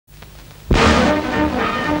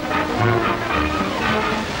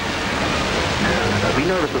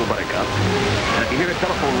nervous, little buttercup. And if you hear a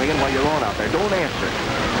telephone ringing while you're on out there, don't answer it.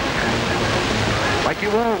 Like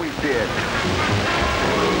you always did.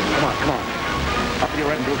 Come on, come on. Up to your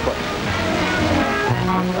right and do a foot.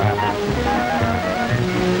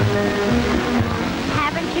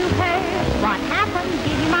 Haven't you heard what happened?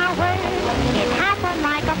 Give you my word. It happened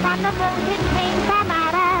like a thunderbolt. It came from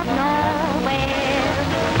out of nowhere.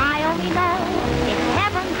 I only know it's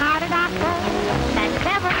heaven. How did I go? That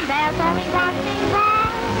heaven, there's only one thing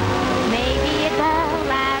wrong. Maybe it won't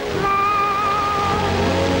last long.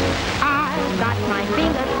 I've got my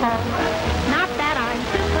fingers full. Not that I'm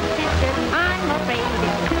superstitious. I'm afraid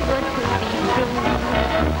it's too good to be true.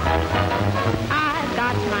 I've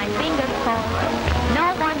got my fingers full. No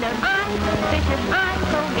wonder I'm suspicious. I'm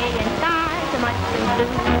so gay and got so much to do.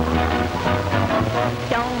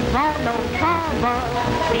 Don't want no trouble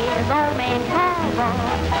with old man trouble,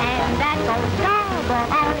 and that goes double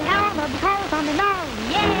on the because I'm in love.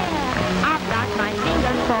 Yeah, I've got my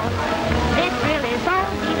fingers full. This really is so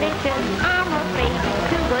delicious. I'm afraid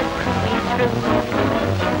it's too good to be true.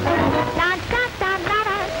 Dun, dun, dun, dun,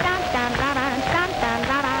 dun, dun, dun, dun, dun, dun,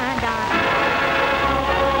 dun, dun.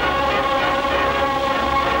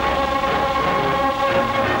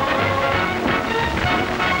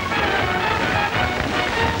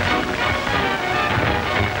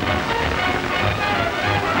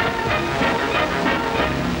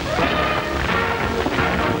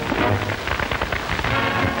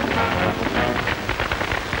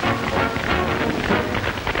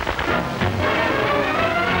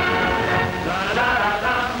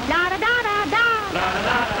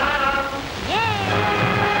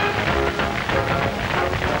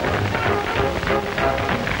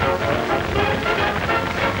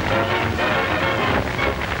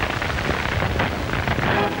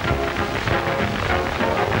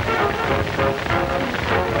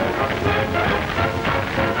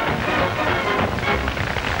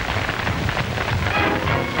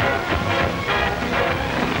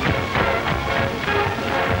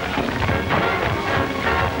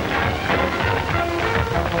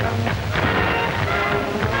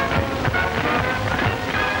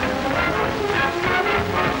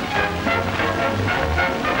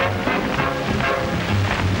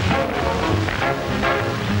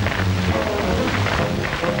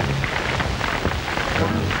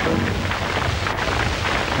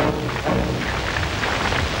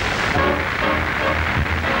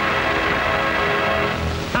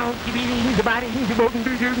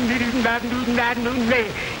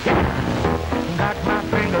 Got my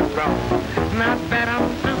fingers crossed. Not that I'm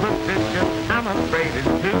superstitious. I'm afraid it's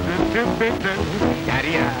too good to be true.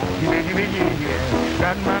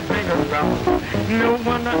 Got my fingers crossed. No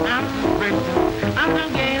wonder I'm suspicious. I'm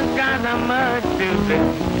against guys I'm much too big.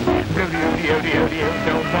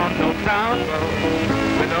 Don't want no trouble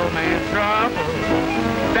with old man's trouble.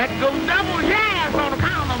 That goes double, yeah, it's on the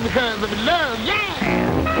pound on because of love, yeah.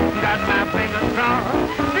 Got my fingers crossed.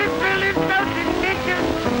 This really so delicious.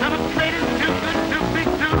 I'm afraid it's too good to be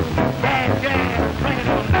true. Yeah, yeah, bring it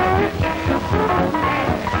on now.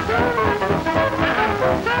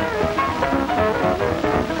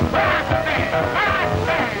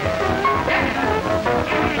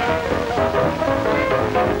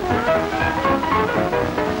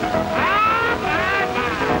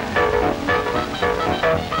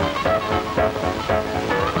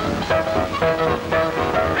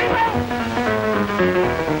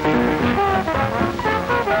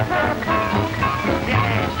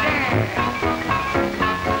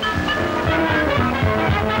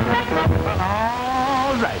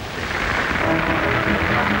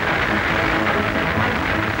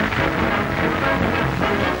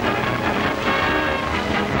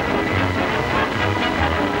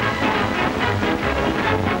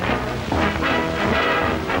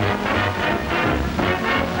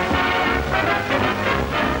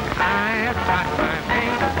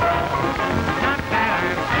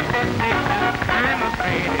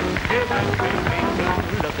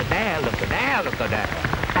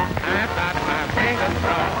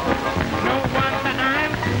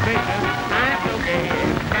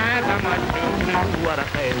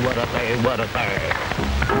 What a thing.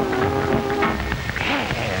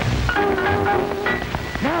 Yeah.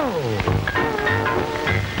 No.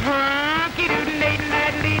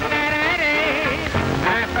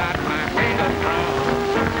 I've got my fingers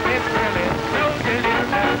crossed. It's really so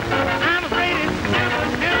delicious. I'm afraid it's never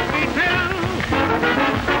to be true.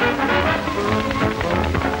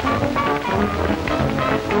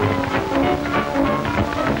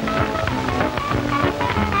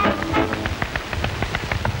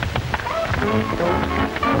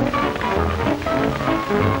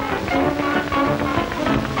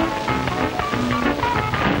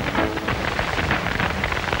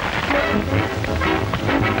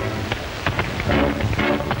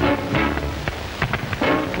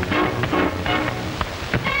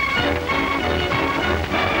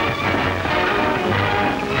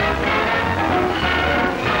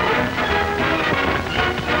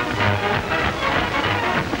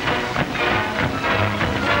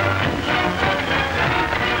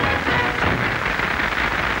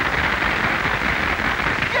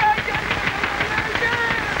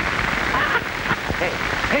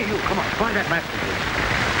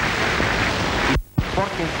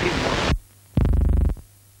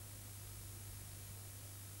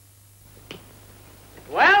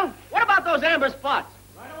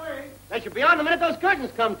 should be on the minute those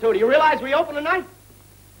curtains come to. Do you realize we open tonight?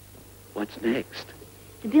 What's next?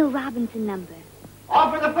 The Bill Robinson number.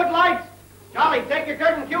 Off with the footlights. Charlie, take your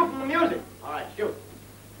curtain cue from the music. All right, shoot.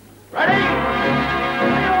 Ready?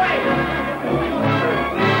 Away!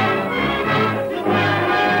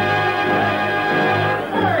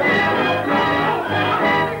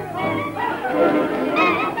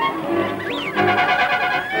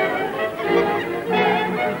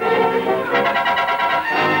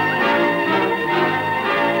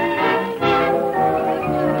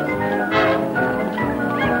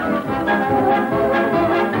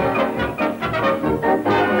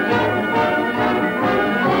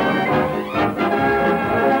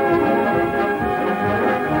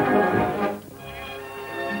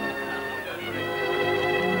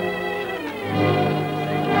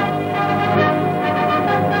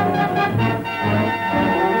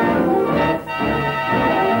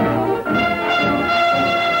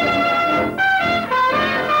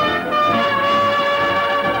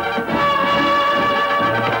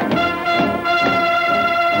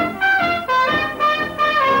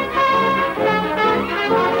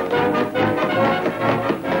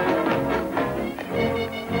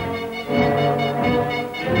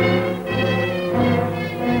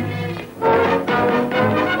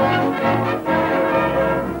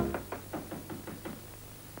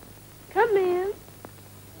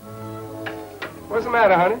 What's the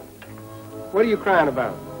matter, honey? What are you crying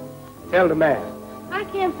about? Tell the man. I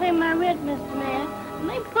can't pay my rent, Mr. Man, and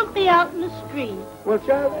they put me out in the street. Well,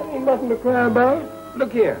 child, that ain't nothing to cry about.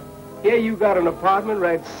 Look here. Here you got an apartment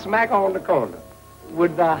right smack on the corner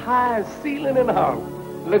with the highest ceiling in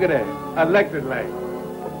Harlem. Look at that. Electric light.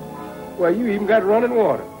 Well, you even got running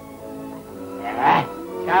water. Yeah.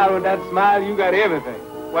 Child, with that smile, you got everything.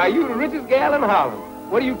 Why, you the richest gal in Harlem.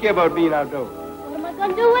 What do you care about being outdoors? What am I going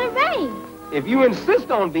to do when it rains? If you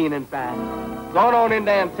insist on being inside, go on in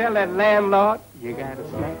there and tell that landlord you got a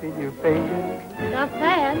snap in your finger. Not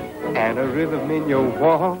bad. And a rhythm in your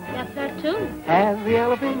wall. Got that, too. As the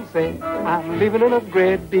elephant said, I'm living in a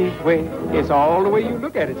great big way. It's all the way you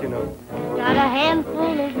look at it, you know. Got a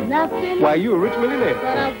handful of nothing. Why, you a rich millionaire.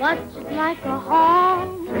 But I watch it like a hawk.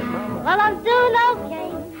 Well, I'm doing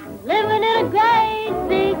okay. Living in a great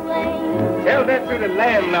big way. Tell that to the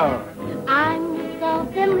landlord. I'm the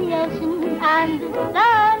salt in the ocean. I'm the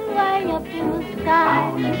sun way up in the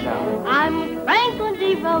sky. Oh, you know. I'm Franklin D.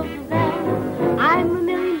 Roosevelt. I'm $1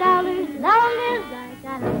 million long as I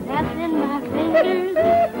got a snap in my fingers.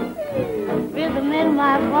 Rhythm in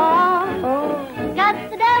my palm. Oh. Got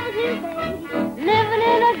the devil to say. Living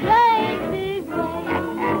in a great big way.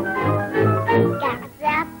 Got a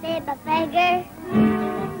snap in my finger.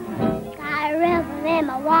 Got a rhythm in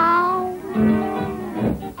my wall.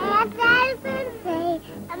 And that's to say,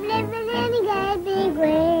 I'm living in a great big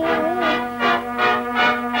way.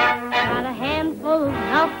 Got a handful of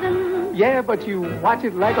nothing. Yeah, but you watch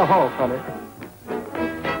it like a hawk, honey.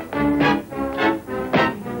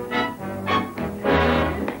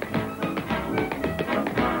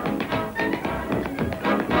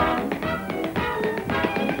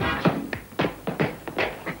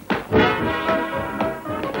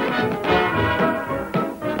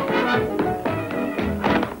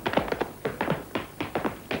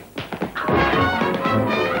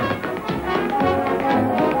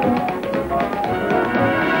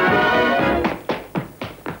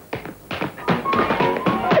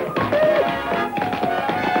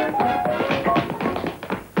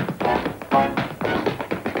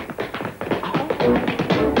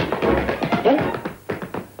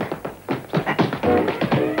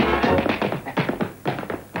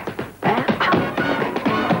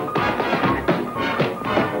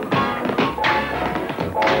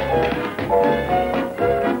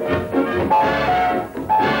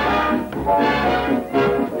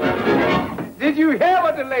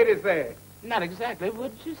 Not exactly.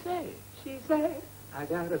 What did she say? She said, I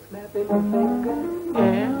got a snap in my finger.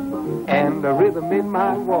 Yeah. And a rhythm in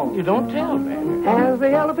my walk. You don't tell me. As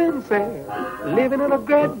the elephant said, living in a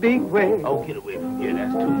great big way. Oh, get away from here.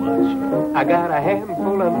 That's too much. I got a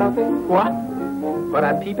handful of nothing. What? But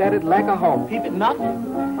I peep at it like a hawk. Peep at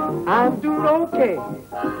nothing? I'm doing okay.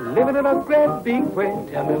 Living in a great big way.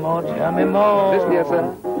 Tell me more, tell me more. Listen here,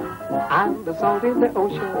 son. I'm the salt in the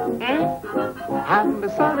ocean. I'm the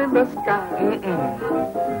sun in the sky.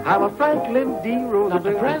 I'm a Franklin D. Roosevelt. Not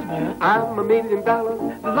the president. I'm $1 million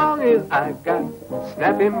as long as I got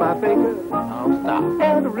snap in my finger. Oh, stop.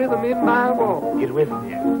 And a rhythm in my walk. Get away from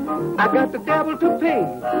here. I got the devil to pay.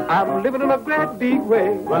 I'm living in a great big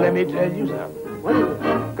way. Well, let me tell you something. What is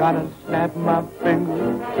it? Gotta snap my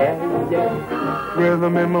fingers, yeah.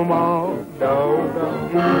 Rhythm in my mouth,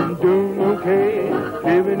 doing okay.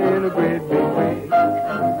 Living in a great big way.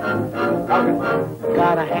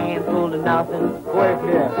 Got a handful of nothing. Go ahead,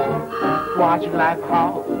 yeah. Watching like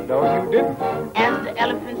hawks. No, you didn't. As the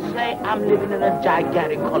elephants say, I'm living in a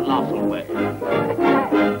gigantic, colossal way. Tell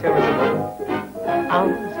me some more.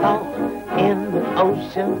 I'm salt in the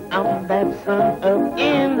ocean. I'm that sun up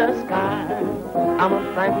in the sky. I'm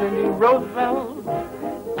a Franklin D. Roosevelt.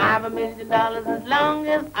 I've $1 million as long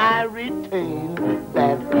as I retain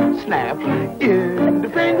that snap in the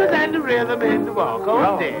fingers and the rhythm in the walk.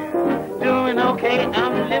 Oh, there. Doing okay.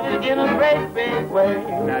 I'm living in a great big way.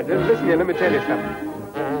 Now, just listen here. Let me tell you something.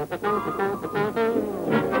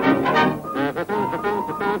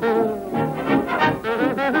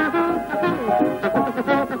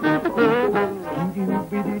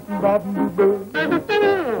 What?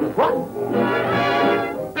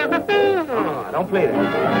 Don't play that.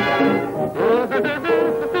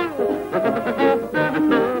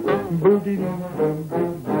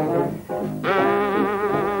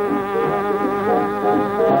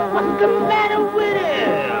 What's the matter with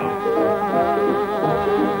him?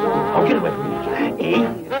 Oh, get away from me.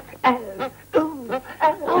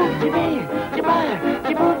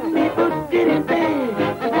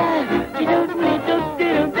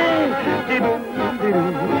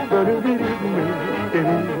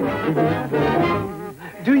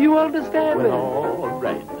 Do you understand me? All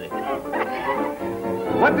right, then.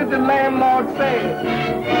 What did the landlord say?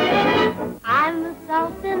 I'm the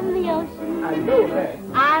salt in the ocean. I know that.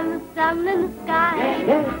 I'm the sun in the sky.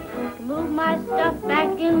 Move my stuff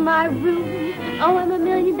back in my room. Oh, I'm $1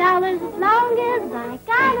 million as long as I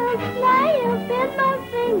got a snap in my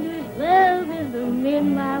fingers. Love rhythm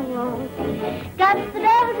in my walk. Got the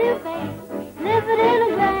devil to face. Living in a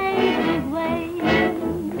great big way.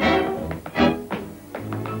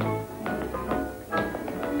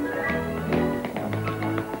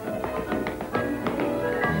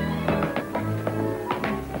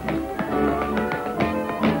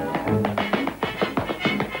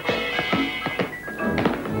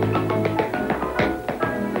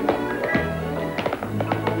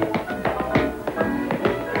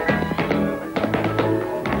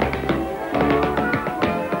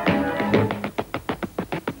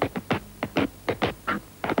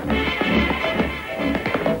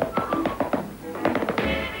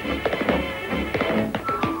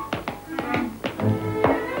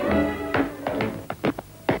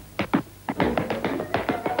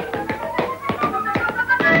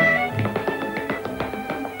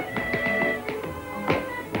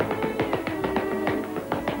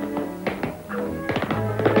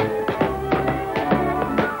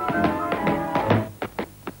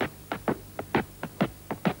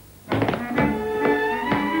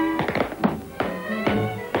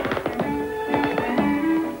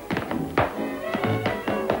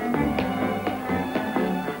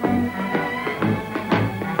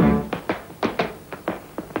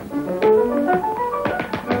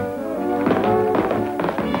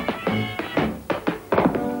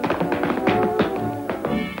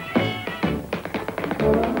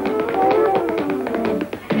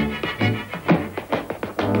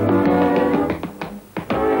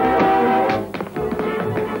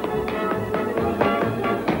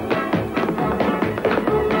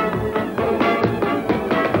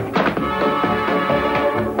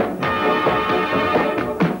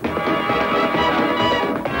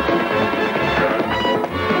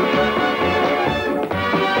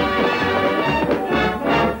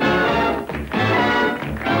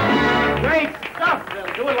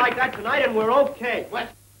 Tonight and we're okay. What?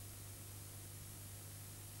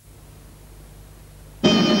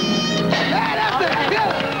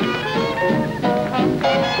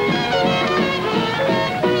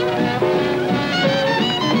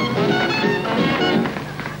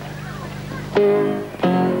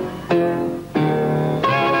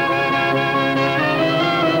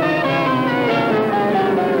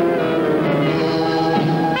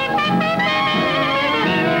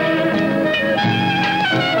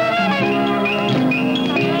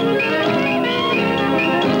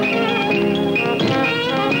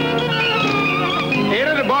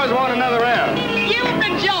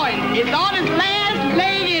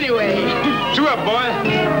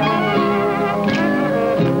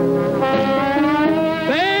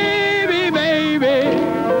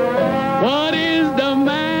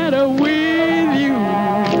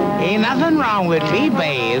 With me,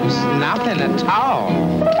 babes, nothing at all.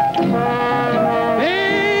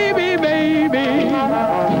 Baby, baby,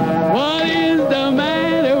 what is the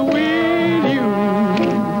matter with you?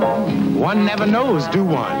 One one never knows, do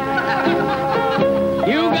one?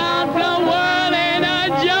 You got the world in a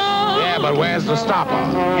jar. Yeah, but where's the stopper?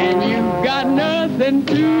 And you got nothing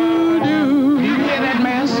to do. You hear that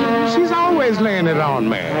mess? She's always laying it on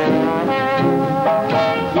me.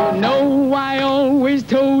 You know I always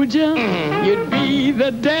told you you'd be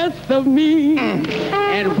the death of me.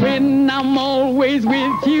 And when I'm always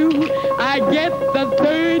with you, I get the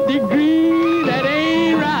third degree. That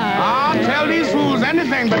ain't right. I'll tell these fools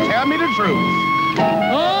anything but tell me the truth.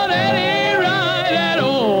 Oh, that ain't right at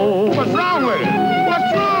all. What's wrong with it?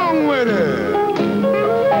 What's wrong with it?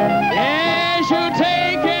 Yes, you're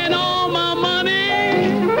taking all my money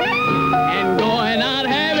and going out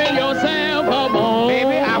having yourself a ball.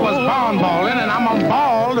 Baby, I was born balling, and I'm gonna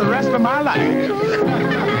ball the rest of my life.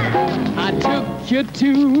 I took you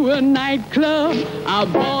to a nightclub. I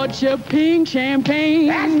bought you pink champagne.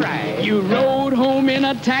 That's right. You rode home in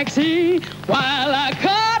a taxi while I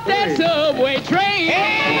caught that subway train.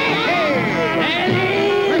 Hey! That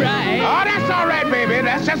ain't right. Oh, that's all right, baby.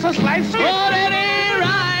 That's just a slight skip. Oh, that ain't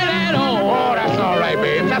right at all. Oh, that's all right,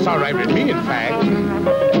 babe. That's all right with me, in fact.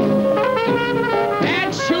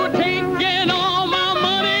 That's you taking all my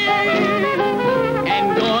money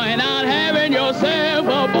and going out having yourself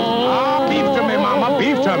a ball. Oh, beef to me, mama.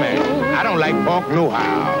 Beef to me. I don't like pork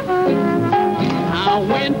nohow. I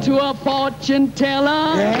went to a fortune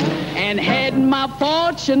teller and had my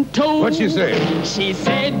fortune told. What'd she say? She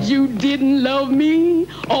said you didn't love me.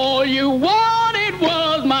 All you wanted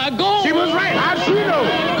was my gold. She was right. How'd she know?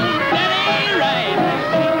 That ain't right.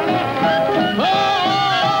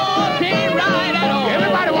 Oh, it ain't right at all.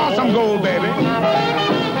 Everybody wants some gold, baby.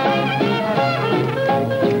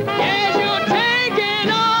 Yes, you're taking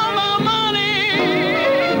all my money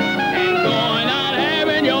and going out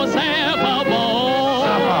having yourself a ball.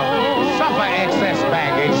 Suffer excess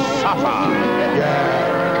baggage. Suffer.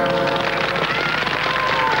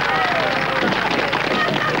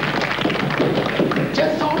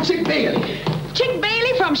 Just saw Chick Bailey. Chick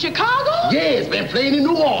Bailey from Chicago? Yes, been playing in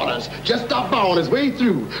New Orleans. Just stopped by on his way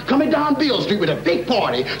through. Coming down Beale Street with a big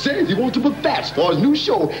party. Says he wants to put FATS for his new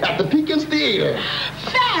show at the Pekin's Theater.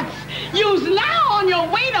 FATS! You's now on your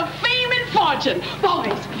way to fame and fortune.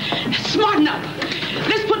 Boys, smarten up.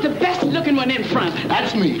 Let's put the best looking one in front.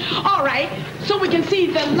 That's me. All right, so we can see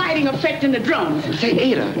the lighting effect in the drums. Say,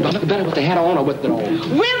 Ada, do I look better with the hat on or with it on?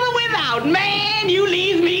 With or without, man, you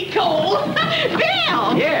leave me cold.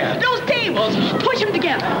 Bill! Yeah? Those tables, push them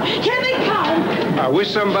together. Here they come. I wish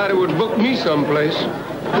somebody would book me someplace.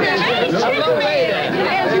 Nice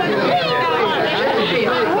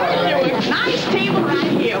table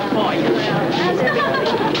right here for you.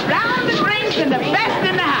 Round the drinks and the best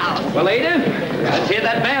in the house. Well, Ada, let's hear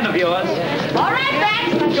that band of yours. All right,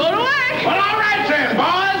 Max, go to work. Well, all right then,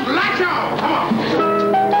 boys. Latch on. Come on.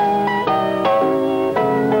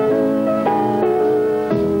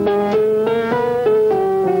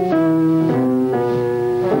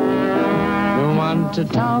 No one to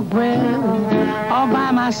talk with all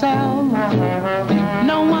by myself.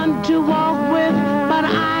 No one to walk with, but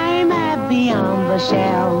I'm happy on the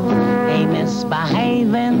shelf. Ain't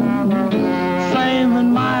misbehaving,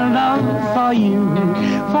 saving my love for you,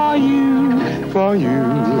 for you, for you,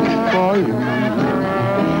 for you.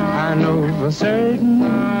 I know for certain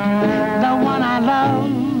the one I love.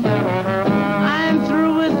 I'm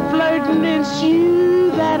through with flirting, it's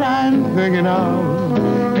you that I'm thinking of.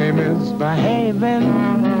 Ain't misbehaving,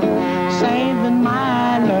 saving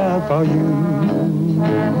my love for you.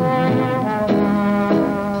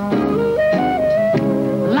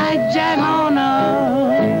 Like Jack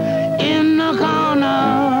Horner in the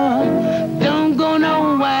corner, don't go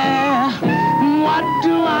nowhere. What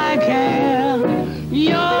do I care?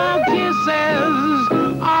 Your kisses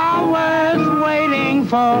are worth waiting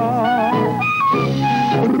for.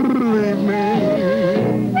 Believe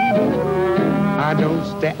me, I don't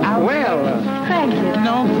stay out. Well, Thank you.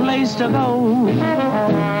 No place to go.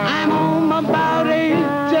 I'm home about 8,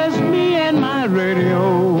 just me and my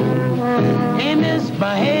radio. Ain't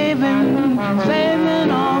misbehaving,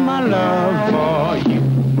 saving all my love for you.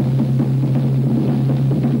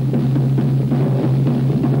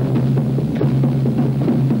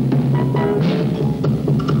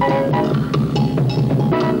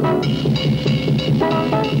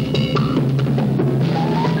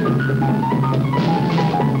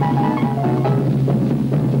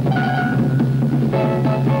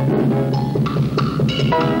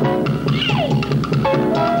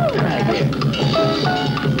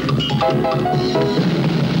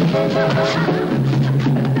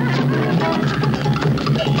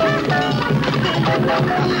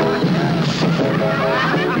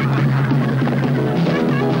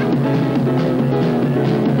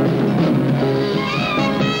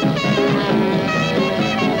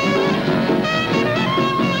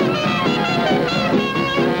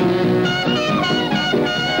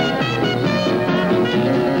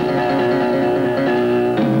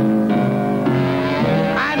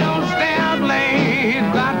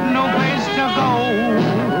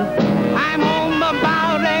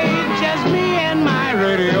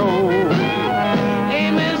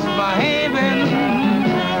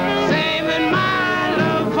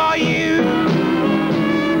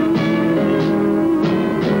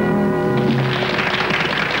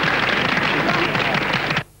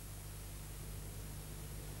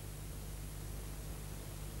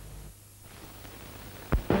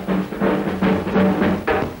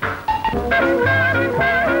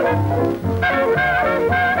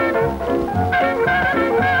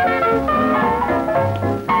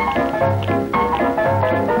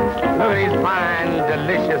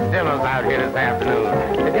 this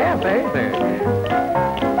afternoon. Yeah, baby.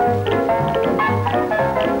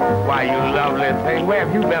 Why, you lovely thing. Where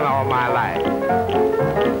have you been all my life?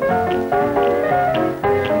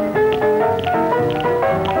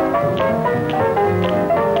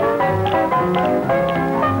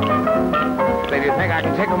 Say, do you think I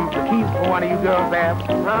can take the keys for one of you girls there?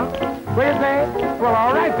 Huh? What do you say? Well,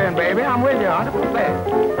 all right then, baby. I'm with you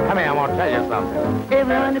 100%. Come here, I want to tell you something.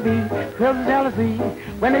 Everyone to be filled with jealousy.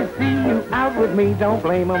 When they see you out with me, don't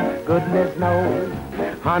blame them. Goodness knows.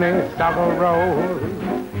 Honeysuckle rose.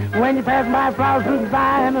 When you pass my flowers through the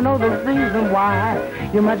eye, and I know the reason why.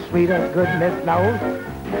 You're much sweeter, goodness knows.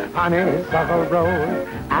 Honeysuckle rose.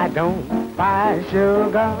 I don't buy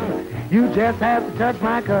sugar. You just have to touch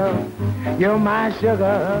my cup. You're my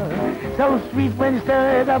sugar. So sweet when you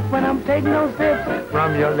stir it up. When I'm taking those sips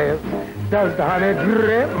from your lips, does the honey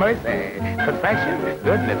drip? Mercy. Perfection,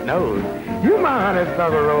 goodness knows. You my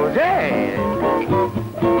honeysuckle rose, yeah.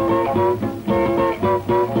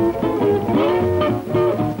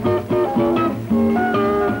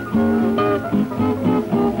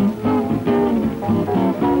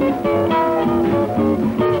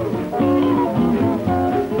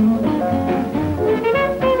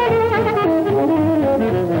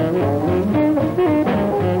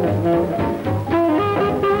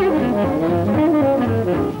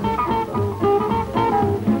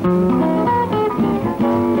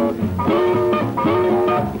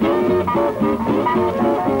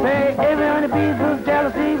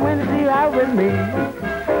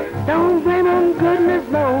 Don't blame them, goodness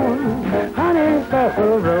knows,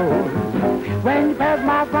 honeysuckle rose. When you pass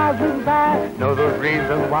my flowers through the eye, know the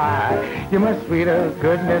reason why. You're much sweeter,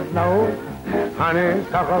 goodness knows,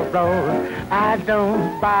 honeysuckle rose. I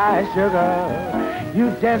don't buy sugar,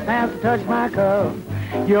 you just have to touch my cup.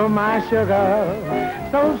 You're my sugar,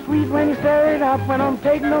 so sweet when you stir it up. When I'm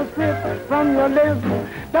taking those sips from your lips,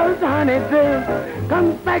 those honey drips,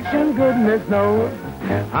 confection, goodness knows.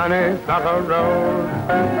 Honeysuckle rose.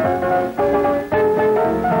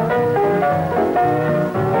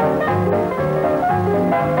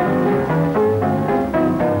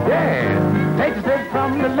 Yeah, take a sip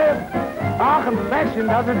from the lip. Our confection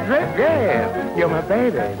doesn't drip. Yeah, you're my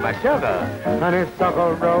baby, my sugar.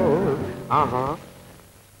 Honeysuckle rose. Uh-huh.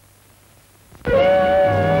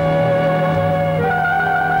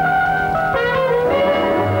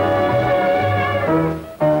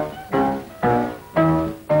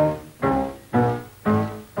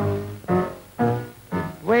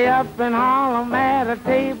 Up in Harlem at a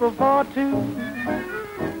table for two.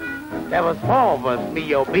 There was four of us, me,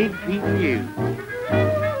 your big feet, and you.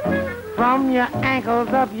 From your ankles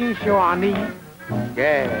up, you sure are neat.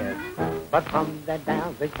 Yes, but from that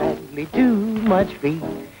down's exactly too much feet.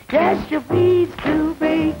 Yes, your feet's too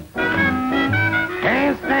big.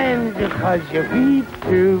 Can't stand you 'cause your feet's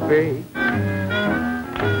too big.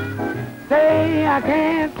 Say I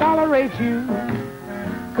can't tolerate you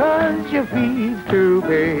 'cause your feet's too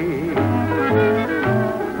big.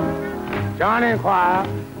 Johnny Choir,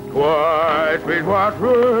 twice with what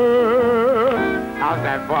room? How's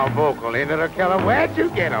that for a vocal? Ain't it a killer? Where'd you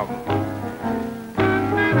get 'em?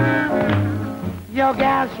 Your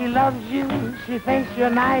gal, she loves you. She thinks you're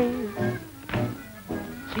nice.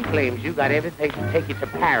 She claims you got everything to take you to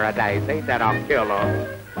paradise. Ain't that a killer?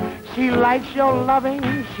 She likes your loving.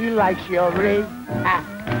 She likes your rig.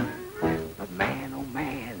 But man, oh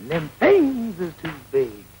man, them things is too big.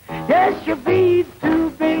 Yes, your feet's too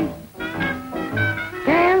big.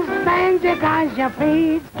 Can't stand you 'cause your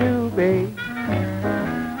feet's too big.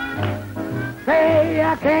 Say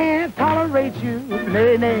I can't tolerate you,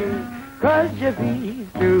 nay, nay, 'cause your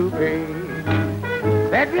feet's too big.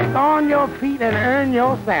 Cedric, on your feet and earn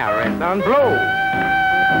your salary, son, blow.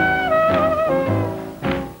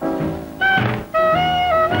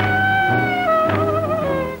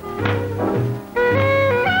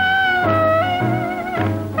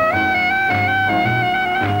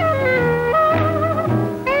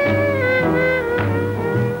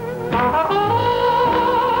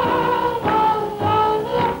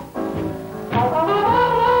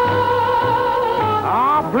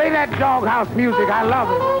 Doghouse music, I love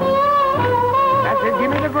it. That's it, give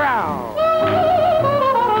me the growl.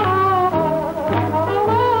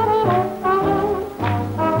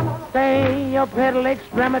 Say your pedal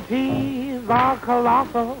extremities are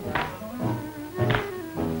colossal,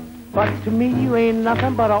 but to me you ain't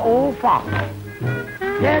nothing but an old fossil.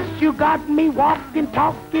 Yes, you got me walking,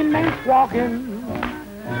 talking, and squawking,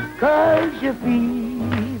 'cause your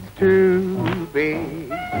feet's too big.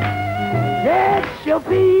 Yes, your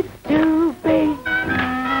feet's too big.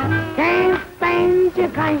 Can't stand you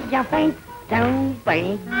 'cause your feet too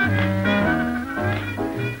big.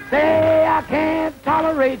 can't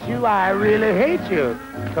tolerate you. I really hate you,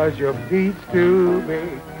 'cause your feet's too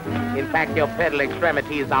big. In fact, your pedal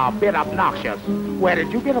extremities are a bit obnoxious. Where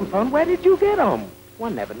did you get them, son? Where did you get them?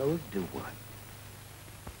 One never knows, do one.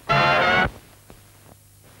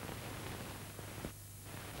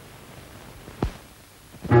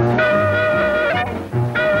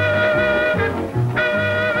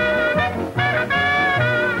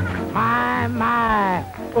 My,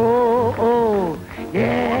 oh,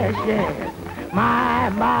 yes,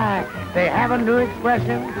 my. They have a new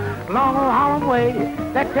expression along the Harlem way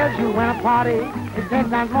that tells you when a party is 10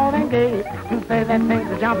 times more than gay. You say that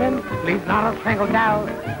things are jumping, leaves not a single doubt.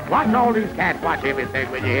 Watch all these cats, watch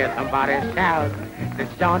everything when you hear somebody shout. This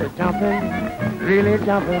joint is jumping, really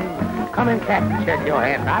jumping. Come in, cat, and check your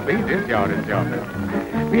hands. I believe this joint is jumping.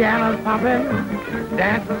 Piano's pumping,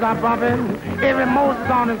 dancers are bumping. Every Moses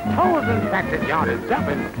on his toes, in fact, this joint is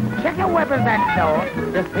jumping. Check your weapons at the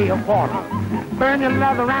door, just pay a quarter. Burn your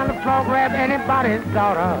love around the floor, grab anybody's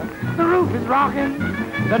daughter. The roof is rocking,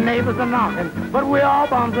 the neighbors are knocking, but we're all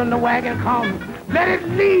bums when the wagon comes. Let it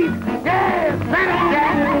lead, yeah,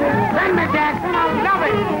 send me Jackson, I love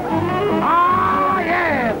it. Oh,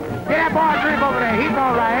 yeah, get that boy a drink over there, he's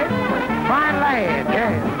all right. Fine lad,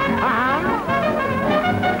 yeah,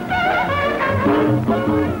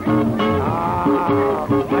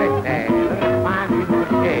 Oh, birthday, fine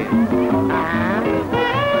people, yeah,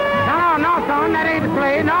 No, son, that ain't the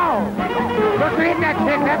play, no. Look, hit that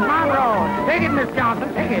chick, that's my roll. Take it, Miss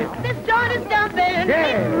Johnson, take it. This joint is jumping. Yeah.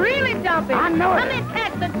 It's really jumping. I know it. Come in,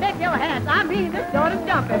 cats, and check your hats. I mean, this joint is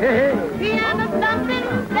jumping. Hey. Piano's thumping,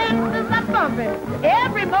 dancers are bumping.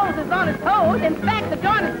 Every Moses on his toes. In fact, the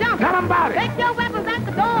joint is jumping. Tell 'em about it. Take your weapons at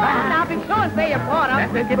the door. Now be sure and pay your quarter.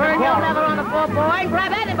 That's it, get Burn the your quarter. leather on the floor, boy.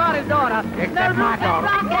 Grab anybody's daughter. Except the my roof is daughter.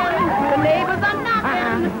 rocking. The neighbors are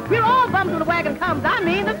knocking. We're all bums when the wagon comes. I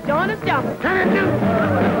mean, this joint is jumping. Turn it loose.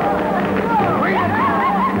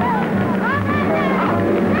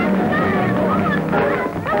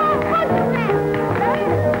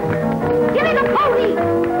 Give me the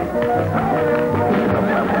pony!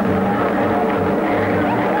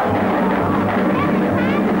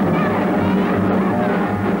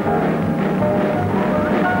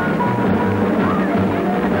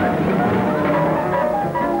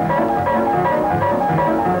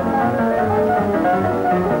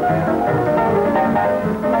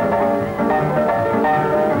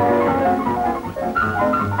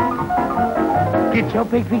 Get your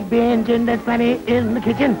big binge and there's plenty in the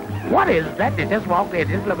kitchen. What is that? They just walked in.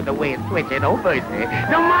 Just look at the way it's switching. Oh, mercy.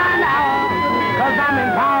 Don't mind now, 'cause I'm in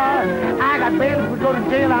power. I got bail if we go to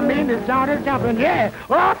jail. I mean, this joint is jumping. Yeah.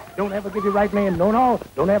 Oh, don't ever get your right name. No.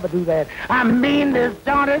 Don't ever do that. I mean, this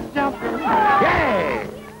joint is jumping. Yeah.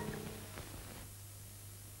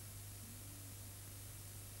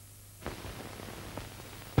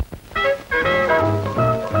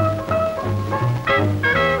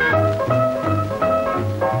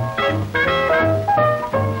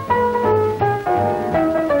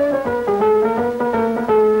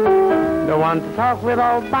 No one to talk with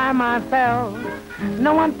all by myself.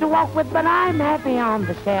 No one to walk with, but I'm happy on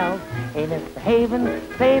the shelf. Hey, Mr. Haven,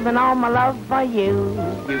 saving all my love for you.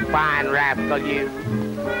 You fine rascal, you.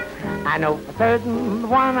 I know for certain the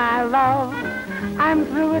one I love. I'm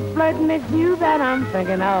through with flirting, it's you that I'm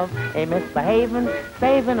thinking of. Hey, Mr. Haven,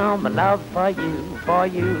 saving all my love for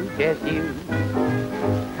you, just you.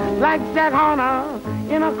 Like Jack Horner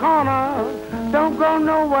in a corner, don't go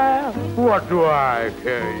nowhere. What do I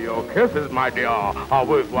care? Your kisses, my dear, are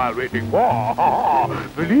worthwhile waiting for.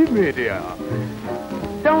 Believe me, dear.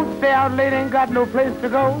 Don't stay out late, ain't got no place to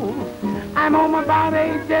go. I'm home about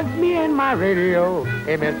 8, just me and my radio.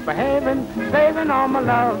 Hey, misbehaving, saving all my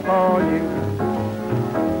love for you.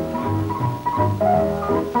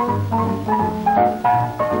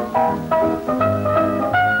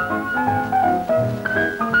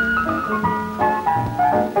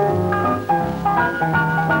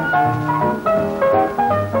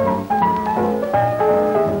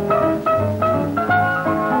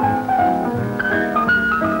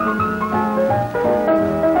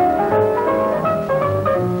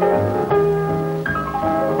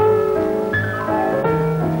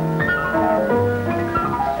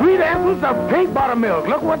 Of pink buttermilk.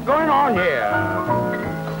 Look what's going on here.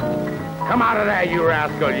 Come out of there, you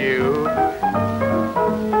rascal, you.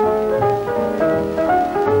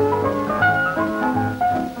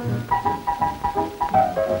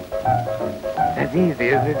 That's easy,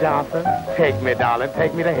 isn't it, Johnson? Take me, darling.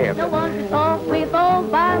 Take me to heaven. No one to talk with all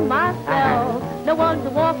by myself. No one to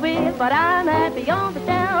walk with, but I'm happy on the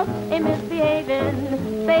shelf. Ain't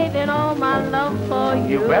misbehaving, saving all my love for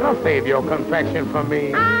you. You better save your confection for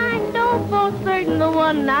me. I know know for certain the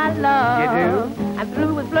one I love. You do? I'm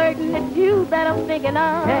through with flirting, it's you that I'm thinking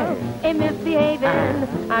of. Yes. Ain't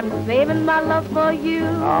misbehaving, I'm saving my love for you.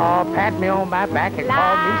 Oh, pat me on my back and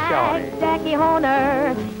call me Shorty. Like Jackie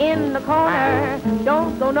Horner in the corner,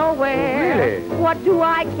 don't go nowhere. Really? What do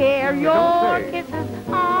I care? You Your don't say. kisses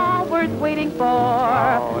are worth waiting for.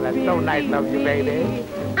 Oh, that's so nice of you, baby.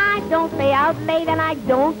 I don't stay out late and I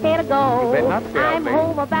don't care to go. You better not stay out I'm late.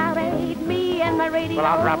 home about 8, me and my radio. Well,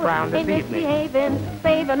 I'll drop around this Ain't evening. misbehaving,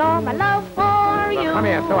 saving all my love for you. Well, come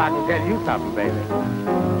here so I can tell you something, baby.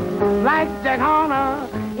 Like Jack Horner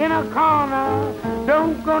in a corner,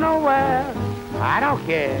 don't go nowhere. I don't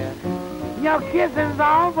care. Your kiss is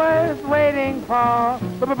always waiting for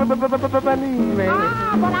me.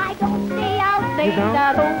 Ah, but I don't stay out late, don't?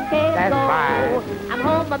 I don't care That's to go. fine. I'm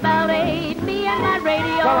home about 8, me and my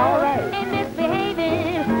radio. Well, all right. Ain't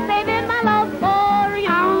misbehaving, saving my love for you.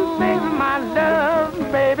 I'm saving my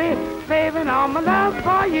love, baby, saving all my love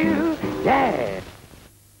for you. Yeah.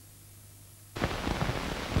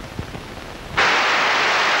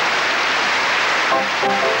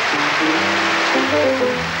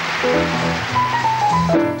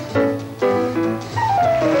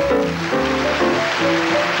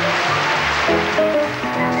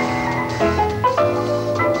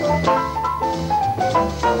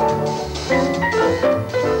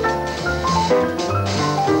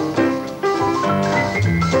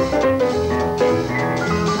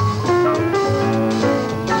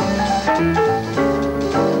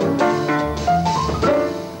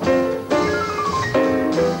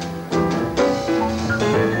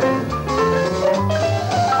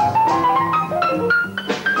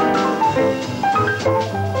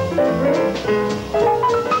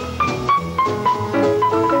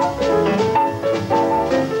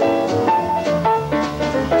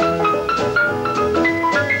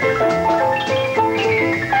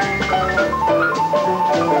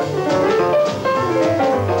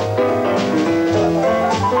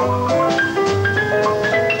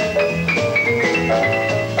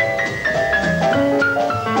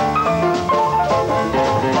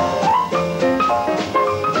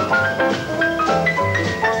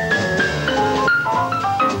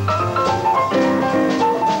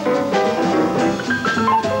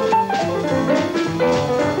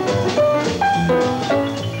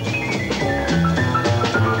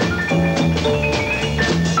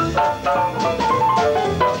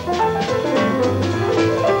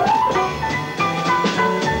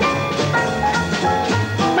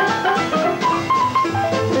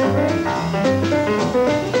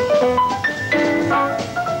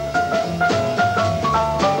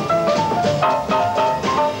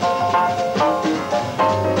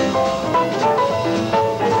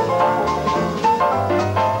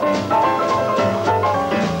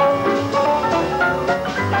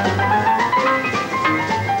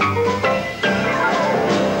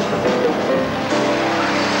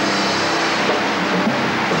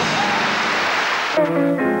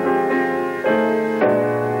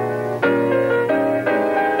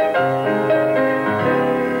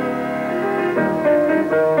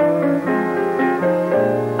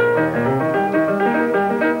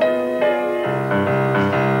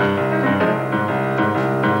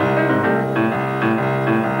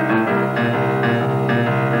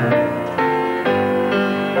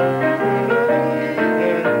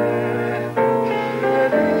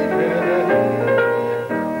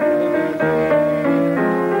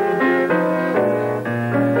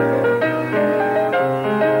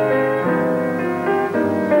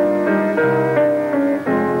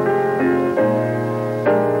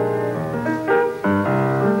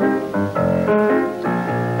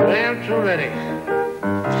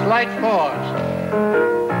 Slight pause.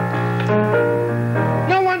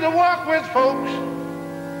 No one to walk with, folks.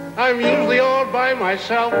 I'm usually all by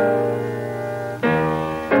myself.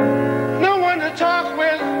 No one to talk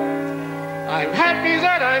with. I'm happy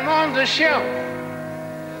that I'm on the shelf.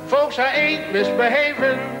 Folks, I ain't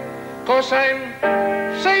misbehaving, 'cause I'm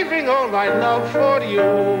saving all my love for you.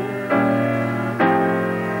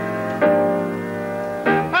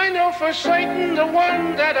 I know for certain the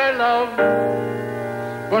one that I love,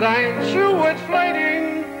 but I'm through with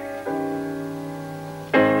flirting.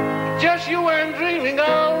 Just you I'm dreaming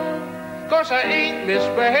of, 'cause I ain't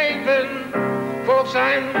misbehaving. Folks,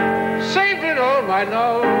 I'm saving all my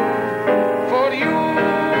love for you.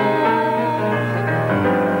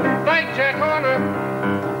 Like Jack Horner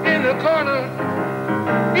in the corner,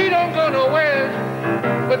 he don't go nowhere.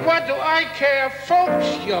 But what do I care, folks?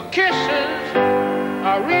 Your kisses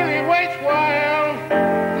are really worthwhile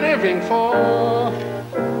living for.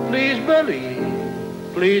 Please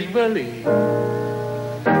believe,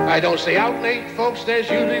 I don't stay out late, folks, there's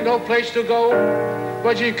usually no place to go.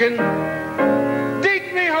 But you can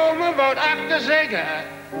dig me home about after Zega.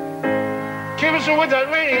 Keep us with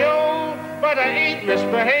that radio, but I ain't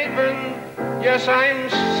misbehaving. Yes, I'm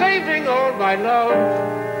saving all my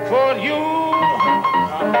love for you.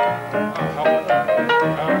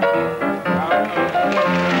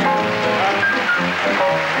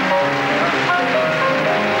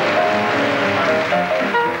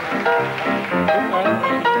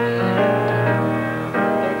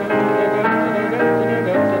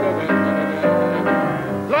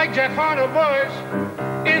 Like Jack Horner boys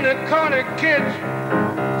in the corner, kids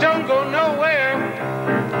don't go nowhere.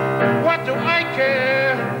 What do I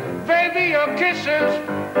care? Baby, your kisses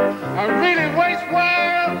are really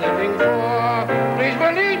worthwhile living for. Please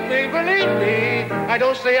believe me, I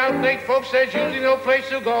don't stay out late, folks, there's usually no place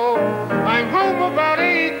to go. I'm home about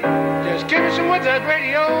 8, just give me some with that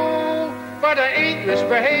radio. But I ain't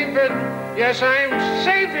misbehaving, yes, I'm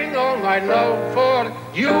saving all my love for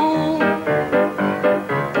you.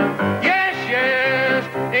 Yes,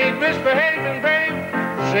 ain't misbehaving, babe,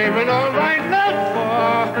 saving all my love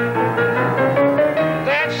for.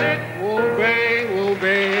 That's it, oh babe, oh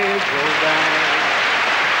babe, oh babe.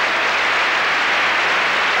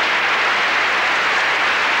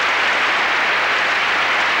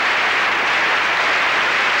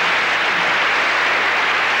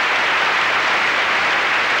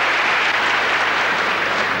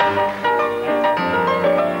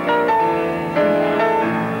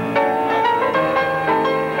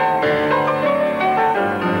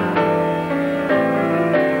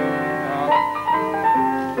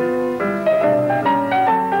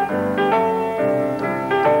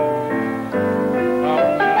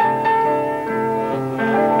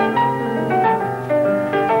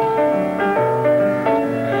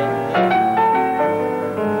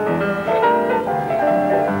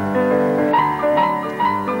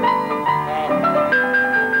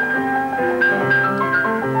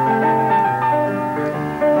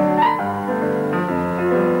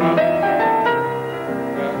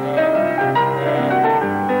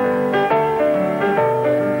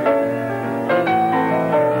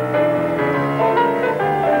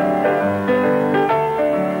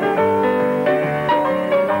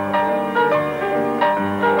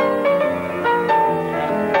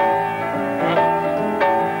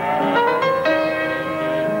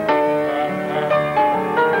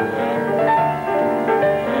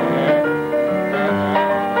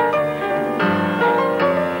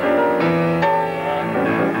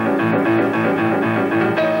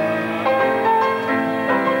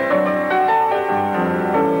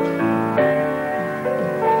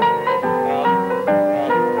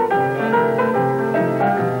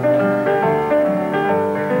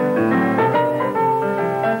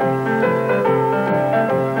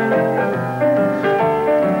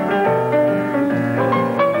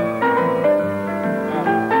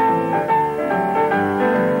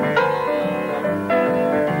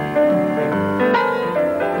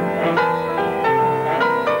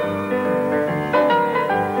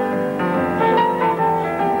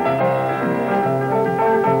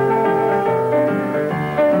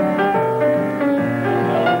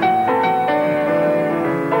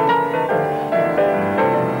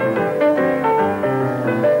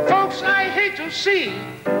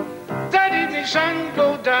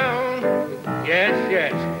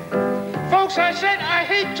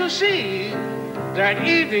 That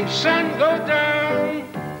evening sun go down.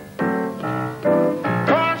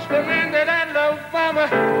 Cause the man that I love, mama,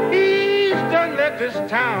 he's done left this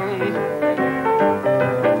town.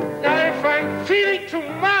 Now if I'm feeling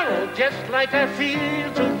tomorrow just like I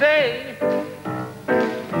feel today,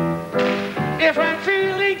 if I'm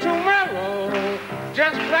feeling tomorrow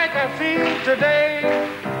just like I feel today,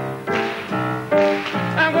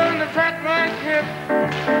 I'm gonna pat my hip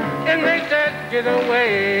and make that get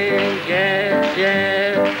away. Yeah.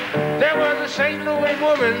 There was a St. Louis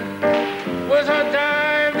woman with her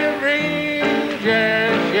diamond ring.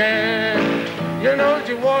 Yeah. You know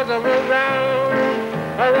she wore them around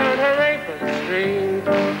her apron string.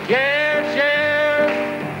 Yeah.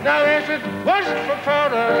 Now if it wasn't for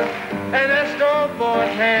powder and that store-bought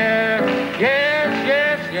hair, yes.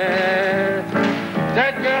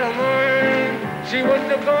 That girl of mine, she wouldn't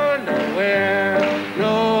have gone nowhere.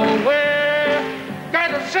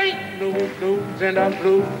 Got a St. Louis blues and I'm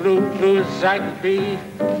blue as I can be.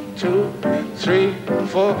 2, 3,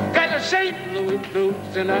 4. Got a St. Louis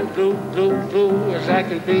blues and I'm blue as I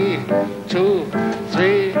can be. 2,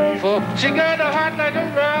 3, 4. She got a heart like a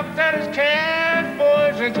rock that is carried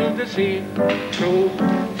boys into the sea. 2,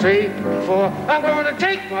 3, 4. I'm gonna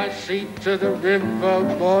take my seat to the river,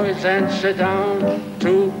 boys, and sit down.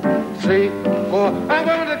 2, 3, 4. I'm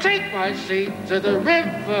gonna take my seat to the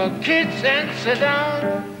river, kids, and sit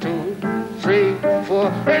down. 2, 3, 4.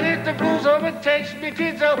 And if the blues overtakes me,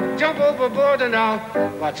 kids, I'll jump overboard and I'll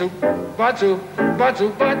batu, batu, batu, batu,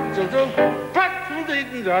 batu, batu,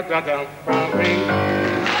 batu, batu, batu,